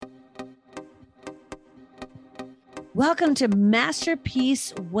Welcome to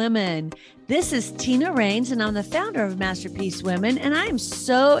Masterpiece Women. This is Tina Raines, and I'm the founder of Masterpiece Women, and I am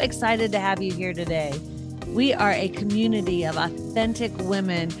so excited to have you here today. We are a community of authentic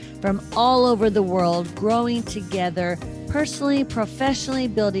women from all over the world, growing together personally, professionally,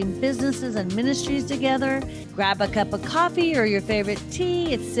 building businesses and ministries together. Grab a cup of coffee or your favorite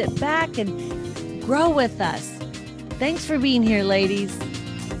tea and sit back and grow with us. Thanks for being here, ladies.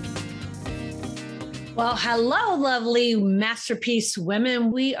 Well, hello, lovely Masterpiece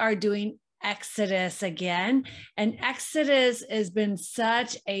Women. We are doing Exodus again. And Exodus has been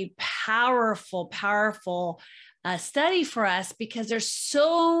such a powerful study for us because there's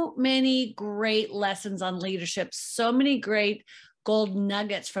so many great lessons on leadership, so many great gold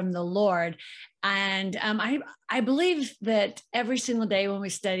nuggets from the Lord. And I believe that every single day when we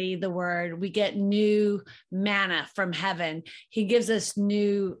study the word, we get new manna from heaven. He gives us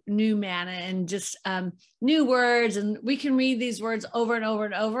new manna and just new words. And we can read these words over and over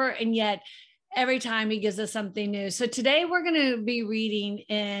and over. And yet every time he gives us something new. So today we're going to be reading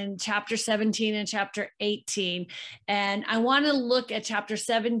in chapter 17 and chapter 18. And I want to look at chapter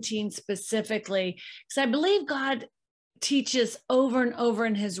 17 specifically because I believe God teaches over and over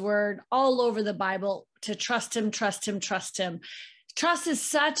in his word, all over the Bible, to trust him, trust him, trust him. Trust is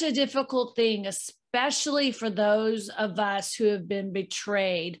such a difficult thing, especially for those of us who have been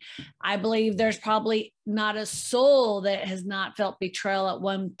betrayed. I believe there's probably not a soul that has not felt betrayal at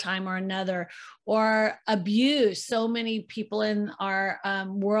one time or another, or abuse. So many people in our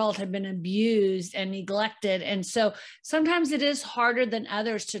world have been abused and neglected. And so sometimes it is harder than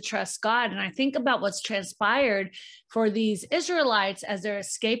others to trust God. And I think about what's transpired for these Israelites as they're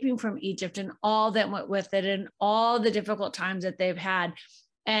escaping from Egypt and all that went with it and all the difficult times that they've had.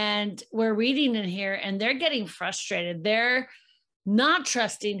 And we're reading in here and they're getting frustrated. They're not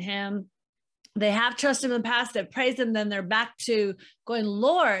trusting him. They have trusted him in the past. They've praised him. Then they're back to going,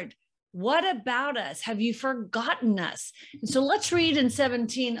 Lord, what about us? Have you forgotten us? And so let's read in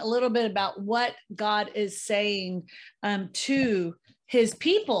 17 a little bit about what God is saying to his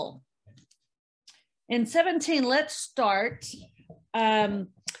people. In 17, let's start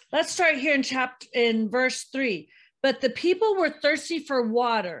here in verse 3. But the people were thirsty for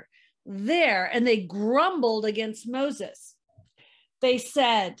water there, and they grumbled against Moses. They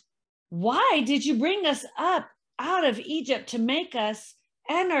said, why did you bring us up out of Egypt to make us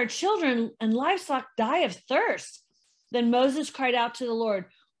and our children and livestock die of thirst? Then Moses cried out to the Lord,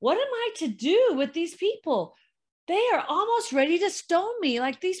 what am I to do with these people? They are almost ready to stone me.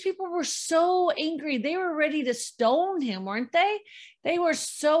 Like, these people were so angry. They were ready to stone him, weren't they? They were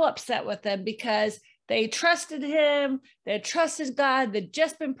so upset with them because they trusted him. They trusted God. They'd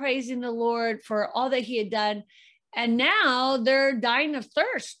just been praising the Lord for all that he had done. And now they're dying of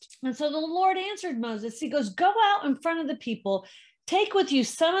thirst. And so the Lord answered Moses. He goes, go out in front of the people. Take with you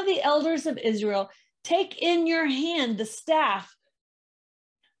some of the elders of Israel. Take in your hand the staff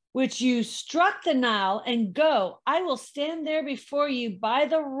which you struck the Nile, and go. I will stand there before you by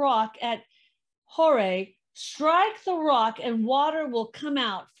the rock at Hur. Strike the rock and water will come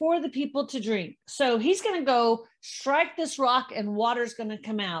out for the people to drink. So he's going to go strike this rock and water's going to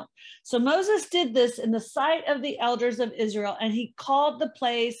come out. So Moses did this in the sight of the elders of Israel, and he called the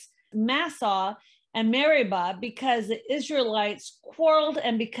place Massah and Meribah because the Israelites quarreled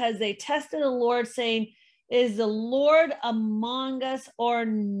and because they tested the Lord, saying, is the Lord among us or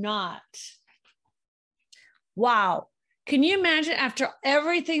not? Wow. Can you imagine, after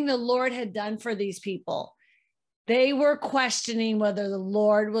everything the Lord had done for these people, they were questioning whether the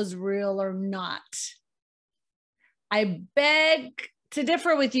Lord was real or not. I beg to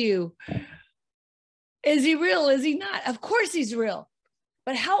differ with you. Is he real? Is he not? Of course he's real.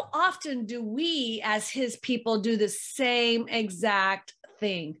 But how often do we as his people do the same exact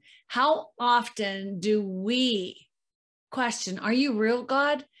thing? How often do we question, are you real,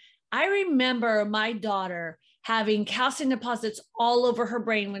 God? I remember my daughter having calcium deposits all over her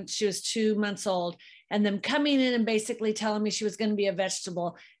brain when she was 2 months old, and them coming in and basically telling me she was going to be a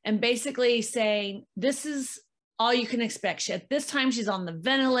vegetable and basically saying, this is all you can expect. At this time, she's on the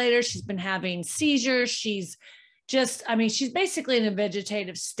ventilator. She's been having seizures. She's basically in a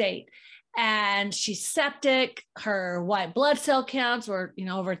vegetative state. And she's septic. Her white blood cell counts were,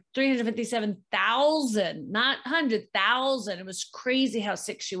 over 357,000, not 100,000. It was crazy how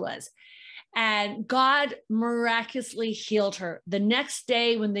sick she was. And God miraculously healed her. The next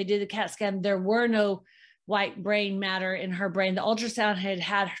day when they did the CAT scan, there were no white brain matter in her brain. The ultrasound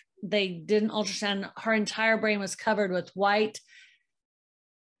they did an ultrasound. Her entire brain was covered with white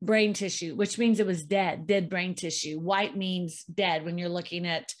brain tissue, which means it was dead brain tissue. White means dead when you're looking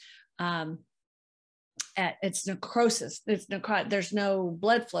at it's necrosis. There's no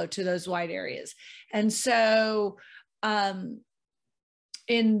blood flow to those white areas. And so,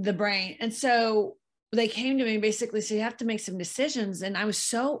 in the brain. And so they came to me and basically said, you have to make some decisions. And I was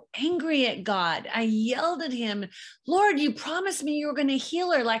so angry at God. I yelled at him, Lord, you promised me you were going to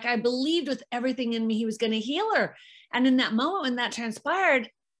heal her. Like I believed with everything in me, he was going to heal her. And in that moment when that transpired,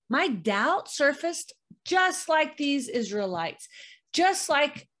 my doubt surfaced just like these Israelites, just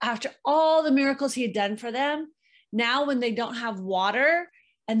like after all the miracles he had done for them. Now, when they don't have water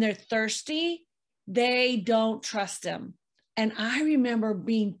and they're thirsty, they don't trust him. And I remember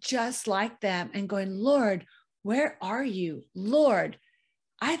being just like them and going, Lord, where are you? Lord,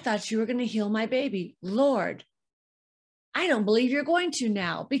 I thought you were going to heal my baby. Lord, I don't believe you're going to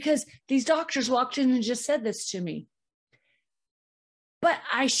now, because these doctors walked in and just said this to me. But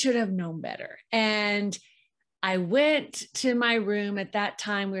I should have known better. And I went to my room. At that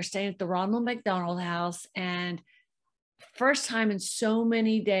time, we were staying at the Ronald McDonald House. And first time in so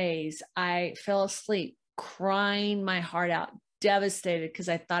many days, I fell asleep crying my heart out, devastated because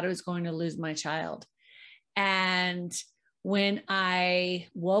I thought I was going to lose my child. And when I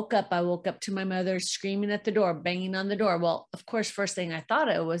woke up to my mother screaming at the door, banging on the door. Well, of course, first thing I thought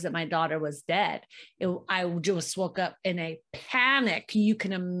of was that my daughter was dead. I just woke up in a panic, you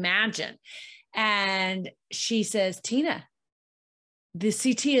can imagine. And she says, Tina, the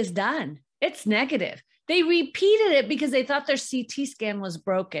CT is done. It's negative. They repeated it because they thought their CT scan was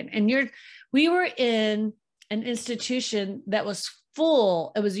broken. And we were in an institution that was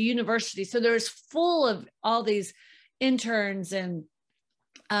full. It was a university. So there was full of all these interns and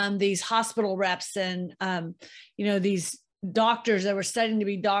these hospital reps and, these doctors that were studying to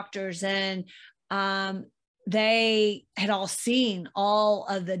be doctors. And they had all seen all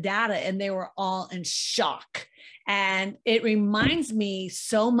of the data and they were all in shock. And it reminds me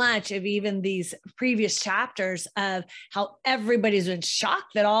so much of even these previous chapters of how everybody's in shock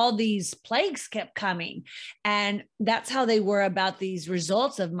that all these plagues kept coming. And that's how they were about these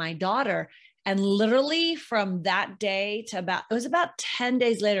results of my daughter. And literally from that day to it was about 10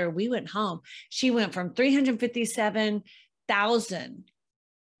 days later, we went home. She went from 357,000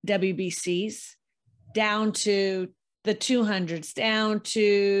 WBCs down to the 200s, down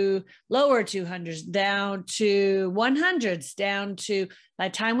to lower 200s, down to 100s, down to, by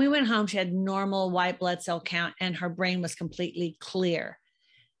the time we went home, she had normal white blood cell count and her brain was completely clear.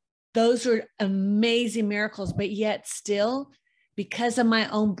 Those were amazing miracles, but yet still, because of my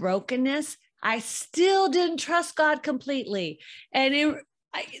own brokenness, I still didn't trust God completely. And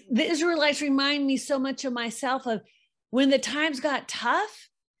the Israelites remind me so much of myself of when the times got tough,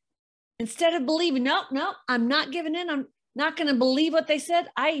 instead of believing, no, I'm not giving in. I'm not going to believe what they said.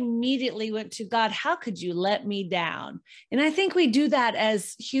 I immediately went to God. How could you let me down? And I think we do that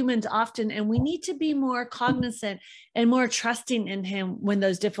as humans often, and we need to be more cognizant and more trusting in him when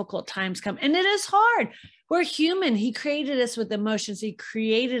those difficult times come. And it is hard. We're human. He created us with emotions. He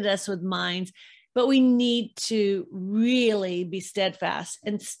created us with minds, but we need to really be steadfast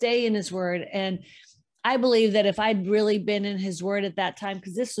and stay in his word. And I believe that if I'd really been in his word at that time,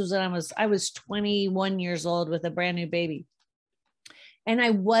 because this was when I was 21 years old with a brand new baby, and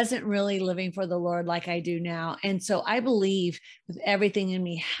I wasn't really living for the Lord like I do now. And so I believe with everything in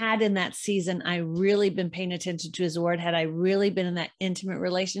me, had in that season, I really been paying attention to his word, had I really been in that intimate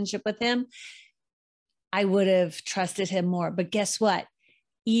relationship with him, I would have trusted him more. But guess what?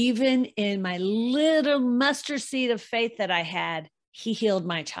 Even in my little mustard seed of faith that I had, he healed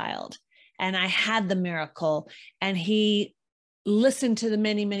my child. And I had the miracle, and he listened to the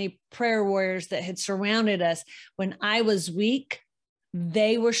many, many prayer warriors that had surrounded us. When I was weak,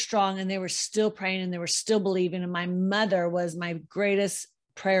 they were strong and they were still praying and they were still believing. And my mother was my greatest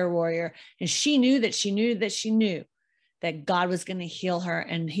prayer warrior. And she knew that God was going to heal her.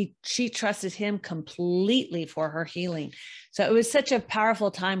 And she trusted him completely for her healing. So it was such a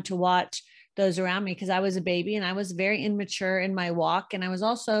powerful time to watch those around me, because I was a baby and I was very immature in my walk. And I was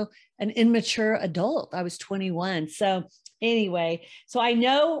also an immature adult. I was 21. So anyway, so I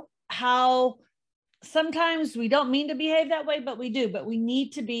know how sometimes we don't mean to behave that way, but we do, but we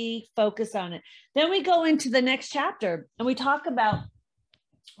need to be focused on it. Then we go into the next chapter and we talk about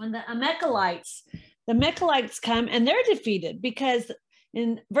when the Amalekites come and they're defeated, because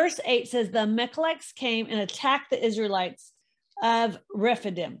in verse 8 says the Amalekites came and attacked the Israelites of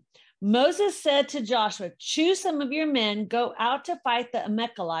Rephidim. Moses said to Joshua, choose some of your men, go out to fight the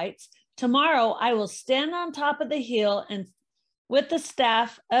Amalekites. Tomorrow I will stand on top of the hill and with the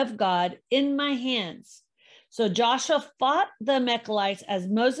staff of God in my hands. So Joshua fought the Amalekites as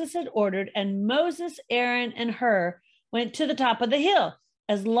Moses had ordered, and Moses, Aaron, and Hur went to the top of the hill.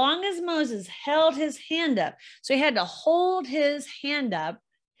 as long as Moses held his hand up, so he had to hold his hand up,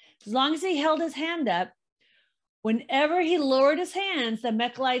 as long as he held his hand up, whenever he lowered his hands, the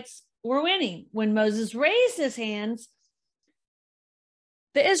Amalekites were winning. When Moses raised his hands,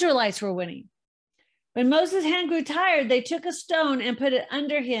 the Israelites were winning. When Moses' hand grew tired, they took a stone and put it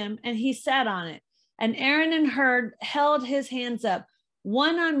under him, and he sat on it. And Aaron and Hur held his hands up,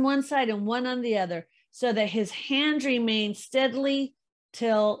 one on one side and one on the other, so that his hands remained steadily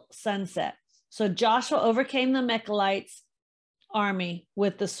till sunset. So Joshua overcame the Amalekites' army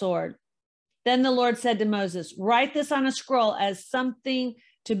with the sword. Then the Lord said to Moses, write this on a scroll as something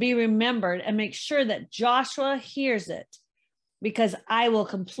to be remembered, and make sure that Joshua hears it, because I will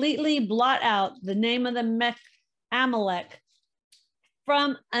completely blot out the name of the Amalek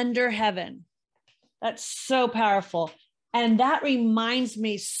from under heaven. That's so powerful. And that reminds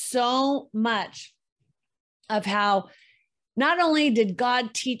me so much of how not only did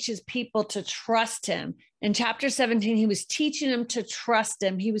God teach his people to trust him, in chapter 17, he was teaching them to trust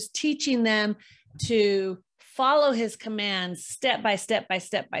him. He was teaching them to follow his commands step by step by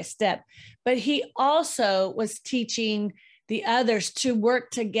step by step. But he also was teaching the others to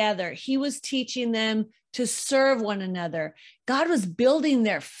work together. He was teaching them to serve one another. God was building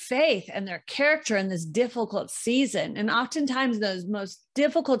their faith and their character in this difficult season. And oftentimes those most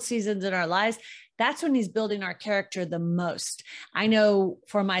difficult seasons in our lives, that's when he's building our character the most. I know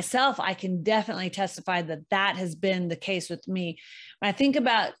for myself, I can definitely testify that that has been the case with me. When I think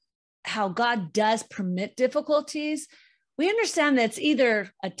about how God does permit difficulties, we understand that it's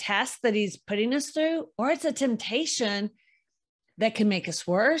either a test that he's putting us through, or it's a temptation that can make us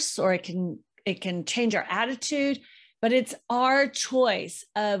worse, or it can change our attitude. But it's our choice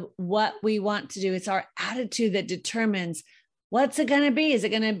of what we want to do. It's our attitude that determines what's it going to be. Is it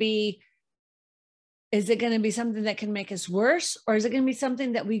going to be something that can make us worse, or is it going to be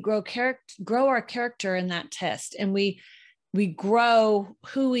something that we grow our character in that test, and we grow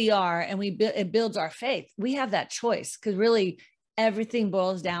who we are, and it builds our faith? We have that choice, because really everything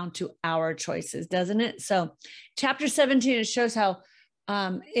boils down to our choices, doesn't it? So chapter 17, it shows how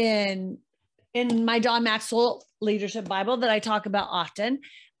in my John Maxwell Leadership Bible that I talk about often,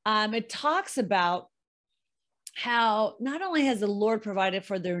 it talks about how not only has the Lord provided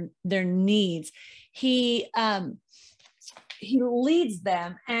for their needs, he leads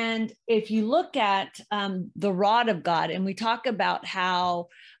them. And if you look at the rod of God, and we talk about how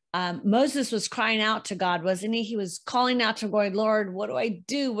Moses was crying out to God, wasn't he? He was calling out to God, Lord, what do I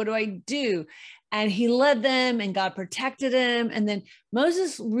do? What do I do? And he led them, and God protected him. And then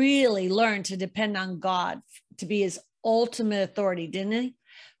Moses really learned to depend on God to be his ultimate authority, didn't he?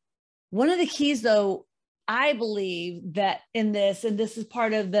 One of the keys, though, I believe that in this, and this is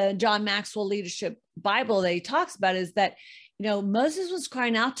part of the John Maxwell Leadership Bible that he talks about, is that, Moses was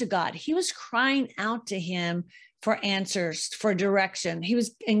crying out to God. He was crying out to him for answers, for direction.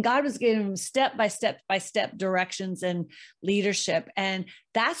 And God was giving him step by step directions and leadership. And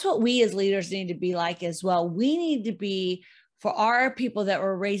that's what we as leaders need to be like as well. We need to be, for our people that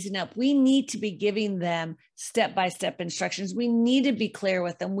we're raising up, we need to be giving them step by step instructions. We need to be clear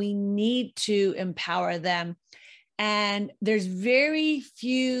with them. We need to empower them. And there's very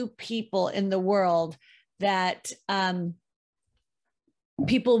few people in the world that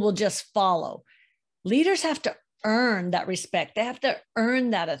people will just follow. Leaders have to earn that respect. They have to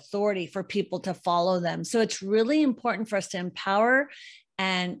earn that authority for people to follow them. So it's really important for us to empower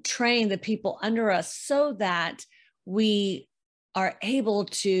and train the people under us so that we are able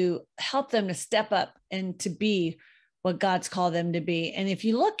to help them to step up and to be what God's called them to be. And if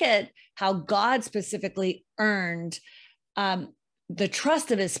you look at how God specifically earned the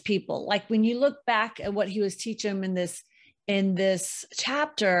trust of his people, like when you look back at what he was teaching them in this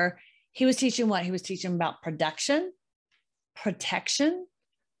chapter, he was teaching what? He was teaching about production, protection,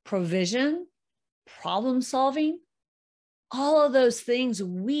 provision, problem solving. All of those things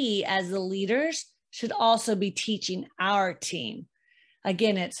we as the leaders should also be teaching our team.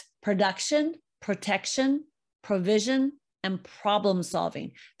 Again, it's production, protection, provision, and problem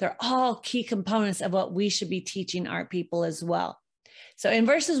solving. They're all key components of what we should be teaching our people as well. So in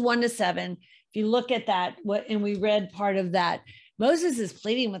verses 1-7, if you look at that, and we read part of that, Moses is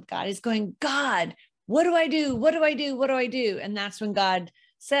pleading with God. He's going, God, what do I do? What do I do? What do I do? And that's when God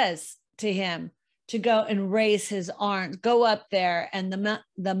says to him to go and raise his arms, go up there. And the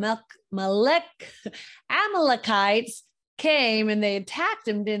Amalekites came and they attacked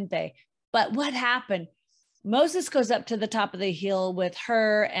him, didn't they? But what happened? Moses goes up to the top of the hill with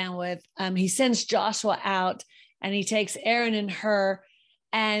Hur, and he sends Joshua out, and he takes Aaron and Hur.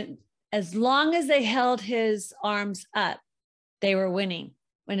 And as long as they held his arms up, they were winning.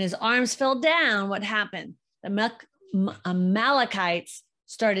 When his arms fell down, what happened? The Amalekites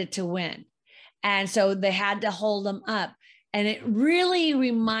started to win. And so they had to hold them up. And it really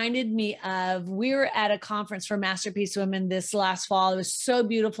reminded me of, we were at a conference for Masterpiece Women this last fall. It was so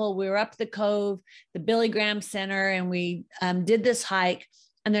beautiful. We were up the Cove, the Billy Graham Center, and we did this hike.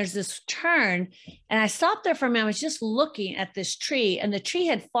 And there's this turn. And I stopped there for a minute. I was just looking at this tree, and the tree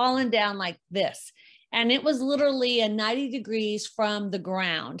had fallen down like this. And it was literally 90 degrees from the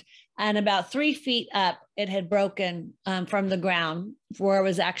ground. And about 3 feet up, it had broken from the ground, where it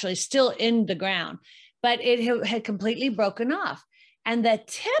was actually still in the ground, but it had completely broken off. And the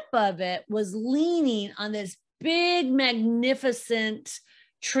tip of it was leaning on this big, magnificent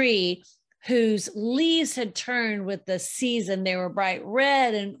tree whose leaves had turned with the season. They were bright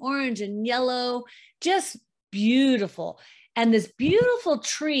red and orange and yellow, just beautiful. And this beautiful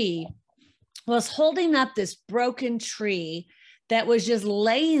tree was holding up this broken tree that was just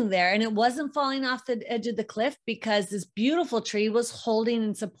laying there, and it wasn't falling off the edge of the cliff because this beautiful tree was holding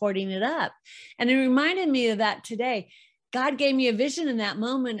and supporting it up. And it reminded me of that today. God gave me a vision in that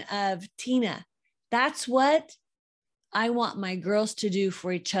moment of, Tina, that's what I want my girls to do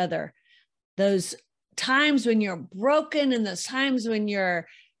for each other. Those times when you're broken, and those times when you're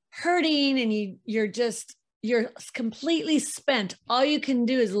hurting and you're completely spent, all you can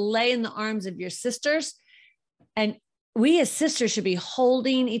do is lay in the arms of your sisters. And we as sisters should be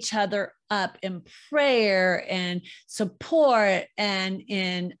holding each other up in prayer and support and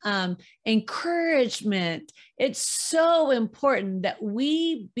in encouragement. It's so important that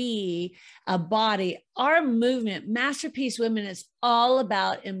we be a body. Our movement, Masterpiece Women, is all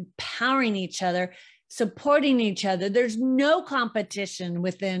about empowering each other, supporting each other. There's no competition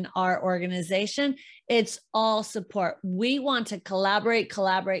within our organization. It's all support. We want to collaborate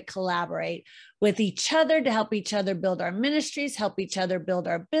with each other to help each other build our ministries, help each other build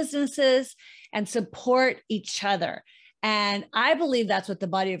our businesses, and support each other. And I believe that's what the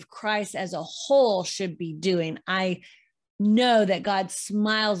body of Christ as a whole should be doing. I know that God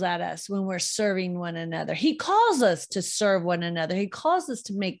smiles at us when we're serving one another. He calls us to serve one another. He calls us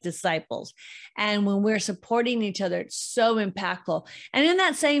to make disciples. And when we're supporting each other, it's so impactful. And in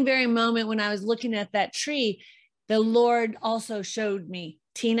that same very moment, when I was looking at that tree, the Lord also showed me,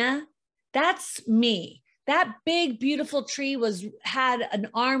 Tina, that's me. That big, beautiful tree had an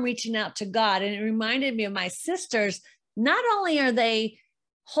arm reaching out to God. And it reminded me of my sisters. Not only are they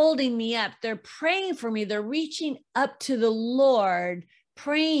holding me up, they're praying for me. They're reaching up to the Lord,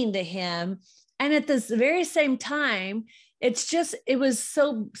 praying to him. And at this very same time, it was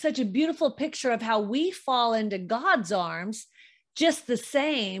such a beautiful picture of how we fall into God's arms just the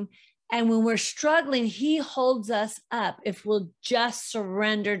same. And when we're struggling, he holds us up if we'll just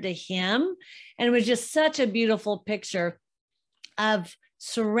surrender to him. And it was just such a beautiful picture of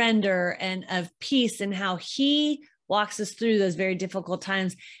surrender and of peace, and how he walks us through those very difficult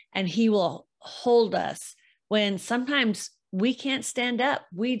times, and he will hold us when sometimes we can't stand up.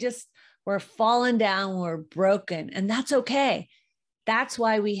 We're falling down, we're broken, and that's okay. That's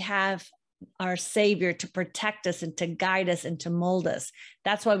why we have our Savior to protect us and to guide us and to mold us.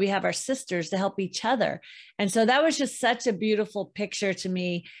 That's why we have our sisters to help each other. And so that was just such a beautiful picture to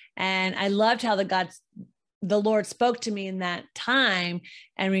me. And I loved how the Lord spoke to me in that time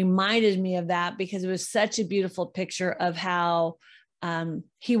and reminded me of that, because it was such a beautiful picture of how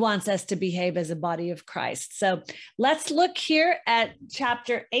he wants us to behave as a body of Christ. So let's look here at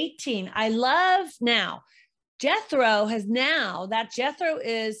chapter 18. I love now, Jethro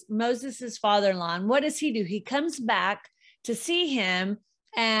is Moses' father-in-law. And what does he do? He comes back to see him,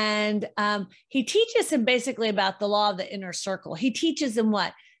 and he teaches him basically about the law of the inner circle. He teaches him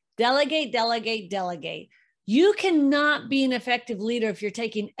what? Delegate, delegate, delegate. You cannot be an effective leader if you're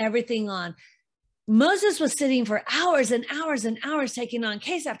taking everything on. Moses was sitting for hours and hours and hours, taking on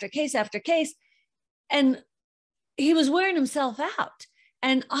case after case after case, and he was wearing himself out.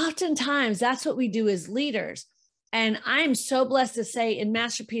 And oftentimes that's what we do as leaders. And I'm so blessed to say in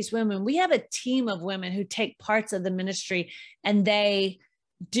Masterpiece Women, we have a team of women who take parts of the ministry, and they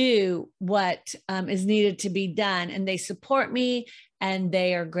do what is needed to be done. And they support me, and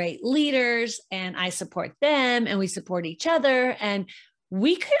they are great leaders, and I support them, and we support each other. And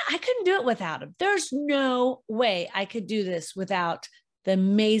I couldn't do it without them. There's no way I could do this without the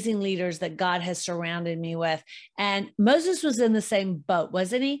amazing leaders that God has surrounded me with. And Moses was in the same boat,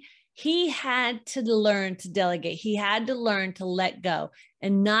 wasn't he? He had to learn to delegate. He had to learn to let go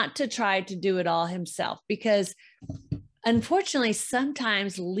and not to try to do it all himself, because unfortunately,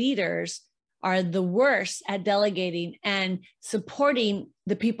 sometimes leaders are the worst at delegating and supporting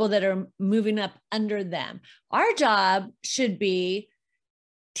the people that are moving up under them. Our job should be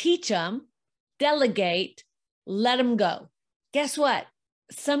teach them, delegate, let them go. Guess what?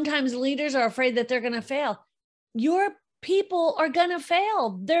 Sometimes leaders are afraid that they're going to fail. Your people are going to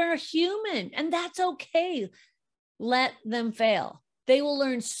fail. They're human, and that's okay. Let them fail. They will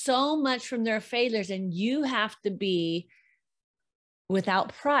learn so much from their failures, and you have to be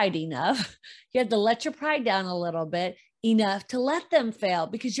without pride enough. You have to let your pride down a little bit enough to let them fail,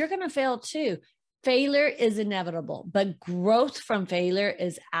 because you're going to fail too. Failure is inevitable, but growth from failure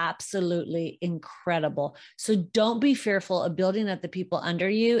is absolutely incredible. So don't be fearful of building up the people under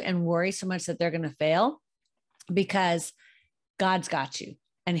you and worry so much that they're going to fail, because God's got you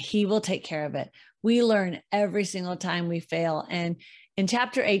and he will take care of it. We learn every single time we fail. And in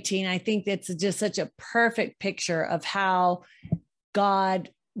chapter 18, I think it's just such a perfect picture of how God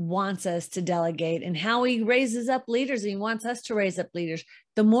wants us to delegate and how he raises up leaders. And he wants us to raise up leaders.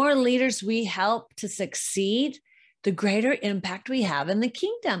 The more leaders we help to succeed, the greater impact we have in the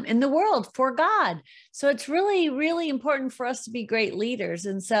kingdom, in the world, for God. So it's really, really important for us to be great leaders.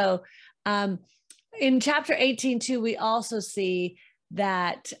 And so in chapter 18 too, we also see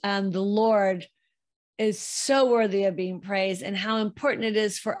that the Lord is so worthy of being praised, and how important it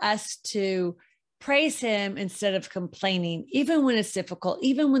is for us to praise him instead of complaining, even when it's difficult,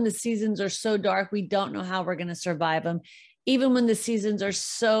 even when the seasons are so dark, we don't know how we're going to survive them. Even when the seasons are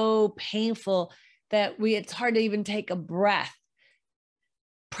so painful that it's hard to even take a breath.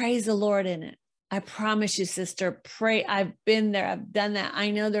 Praise the Lord in it. I promise you, sister, pray. I've been there. I've done that. I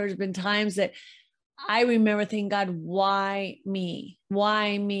know there's been times that I remember thinking, God, why me?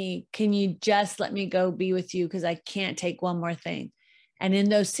 Why me? Can you just let me go be with you? Because I can't take one more thing. And in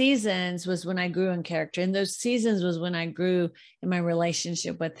those seasons was when I grew in character. In those seasons was when I grew in my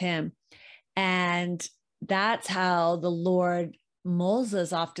relationship with him. And that's how the Lord molds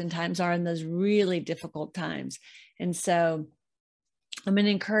us oftentimes, are in those really difficult times. And so I'm going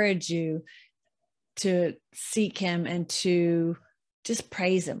to encourage you to seek him and to just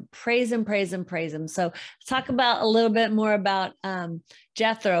praise him, praise him, praise him, praise him. So let's talk about a little bit more about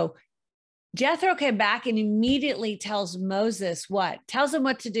Jethro. Jethro came back and immediately tells Moses what? Tells him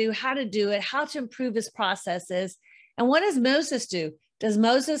what to do, how to do it, how to improve his processes. And what does Moses do? Does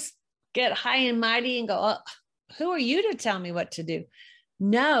Moses get high and mighty and go, oh, who are you to tell me what to do?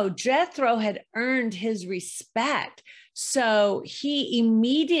 No, Jethro had earned his respect. So he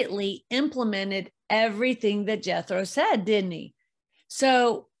immediately implemented everything that Jethro said, didn't he?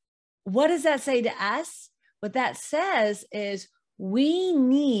 So what does that say to us? What that says is we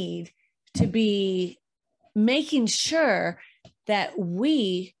need to be making sure that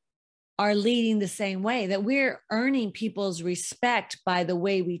we are leading the same way, that we're earning people's respect by the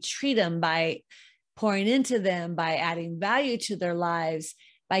way we treat them, by pouring into them, by adding value to their lives,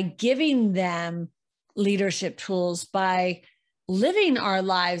 by giving them leadership tools, by living our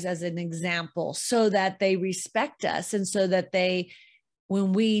lives as an example so that they respect us, and so that they,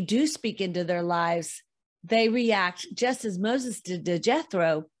 when we do speak into their lives, they react just as Moses did to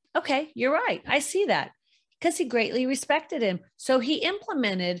Jethro. Okay, you're right. I see that, because he greatly respected him. So he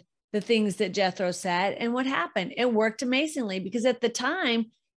implemented the things that Jethro said. And what happened? It worked amazingly, because at the time,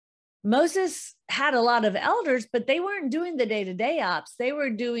 Moses had a lot of elders, but they weren't doing the day-to-day ops. They were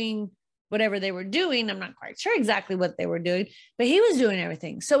doing whatever they were doing. I'm not quite sure exactly what they were doing, but he was doing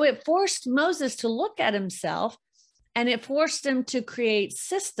everything. So it forced Moses to look at himself, and it forced him to create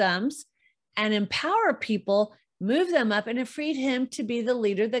systems and empower people, move them up, and it freed him to be the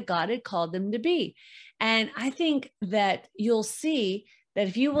leader that God had called him to be. And I think that you'll see that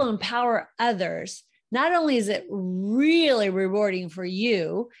if you will empower others, not only is it really rewarding for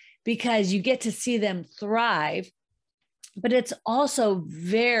you because you get to see them thrive, but it's also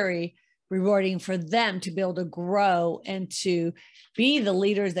very rewarding for them to be able to grow and to be the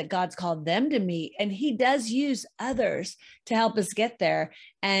leaders that God's called them to be. And he does use others to help us get there.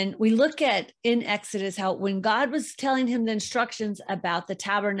 And we look at in Exodus how when God was telling him the instructions about the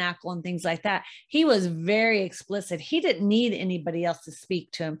tabernacle and things like that, he was very explicit. He didn't need anybody else to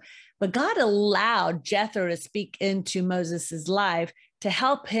speak to him, but God allowed Jethro to speak into Moses's life to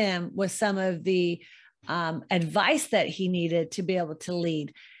help him with some of the advice that he needed to be able to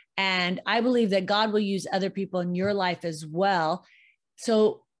lead. And I believe that God will use other people in your life as well.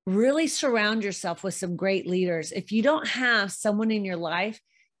 So really surround yourself with some great leaders. If you don't have someone in your life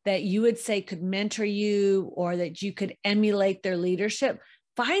that you would say could mentor you or that you could emulate their leadership,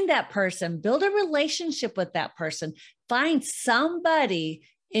 find that person, build a relationship with that person, find somebody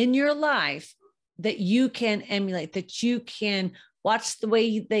in your life that you can emulate, that you can watch the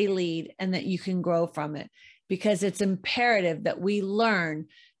way they lead, and that you can grow from it, because it's imperative that we learn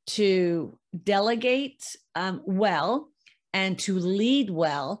to delegate well, and to lead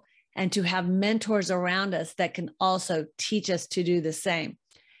well, and to have mentors around us that can also teach us to do the same.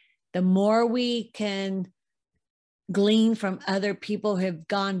 The more we can glean from other people who have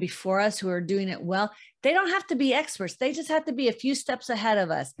gone before us, who are doing it well, they don't have to be experts. They just have to be a few steps ahead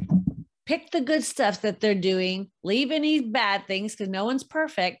of us. Pick the good stuff that they're doing, leave any bad things, because no one's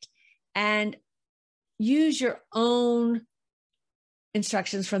perfect, and use your own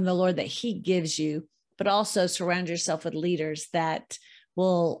instructions from the Lord that He gives you, but also surround yourself with leaders that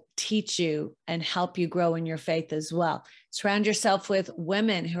will teach you and help you grow in your faith as well. Surround yourself with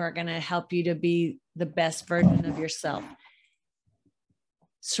women who are going to help you to be the best version of yourself.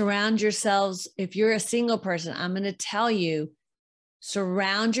 Surround yourselves. If you're a single person, I'm going to tell you,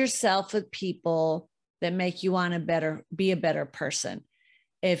 surround yourself with people that make you want to be a better person.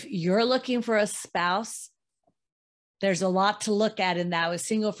 If you're looking for a spouse, there's a lot to look at in that. I was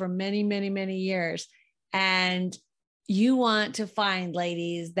single for many, many, many years. And you want to find,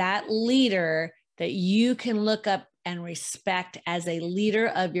 ladies, that leader that you can look up and respect as a leader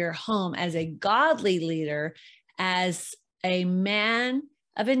of your home, as a godly leader, as a man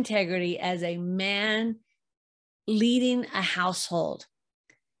of integrity, as a man leading a household.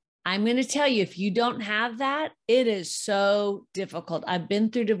 I'm going to tell you, if you don't have that, it is so difficult. I've been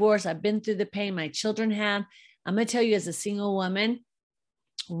through divorce. I've been through the pain. My children have. I'm going to tell you, as a single woman,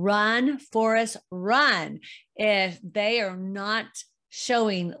 run, Forrest, run. If they are not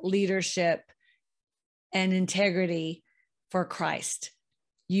showing leadership and integrity for Christ,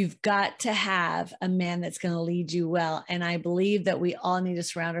 you've got to have a man that's going to lead you well. And I believe that we all need to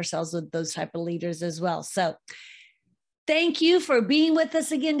surround ourselves with those type of leaders as well. So thank you for being with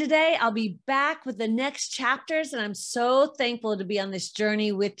us again today. I'll be back with the next chapters, and I'm so thankful to be on this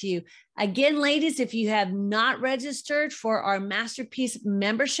journey with you. Again, ladies, if you have not registered for our Masterpiece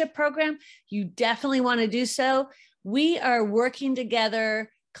membership program, you definitely want to do so. We are working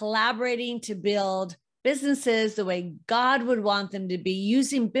together, collaborating to build businesses the way God would want them to be,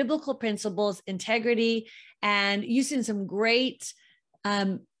 using biblical principles, integrity, and using some great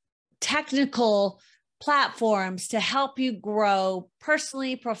technical platforms to help you grow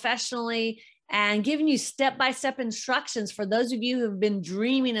personally, professionally, and giving you step-by-step instructions for those of you who have been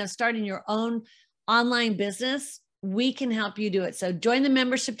dreaming of starting your own online business. We can help you do it. So join the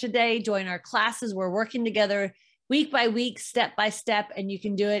membership today, join our classes. We're working together week by week, step by step, and you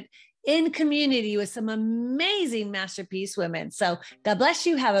can do it in community with some amazing Masterpiece women. So God bless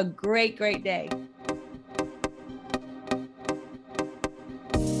you. Have a great, great day.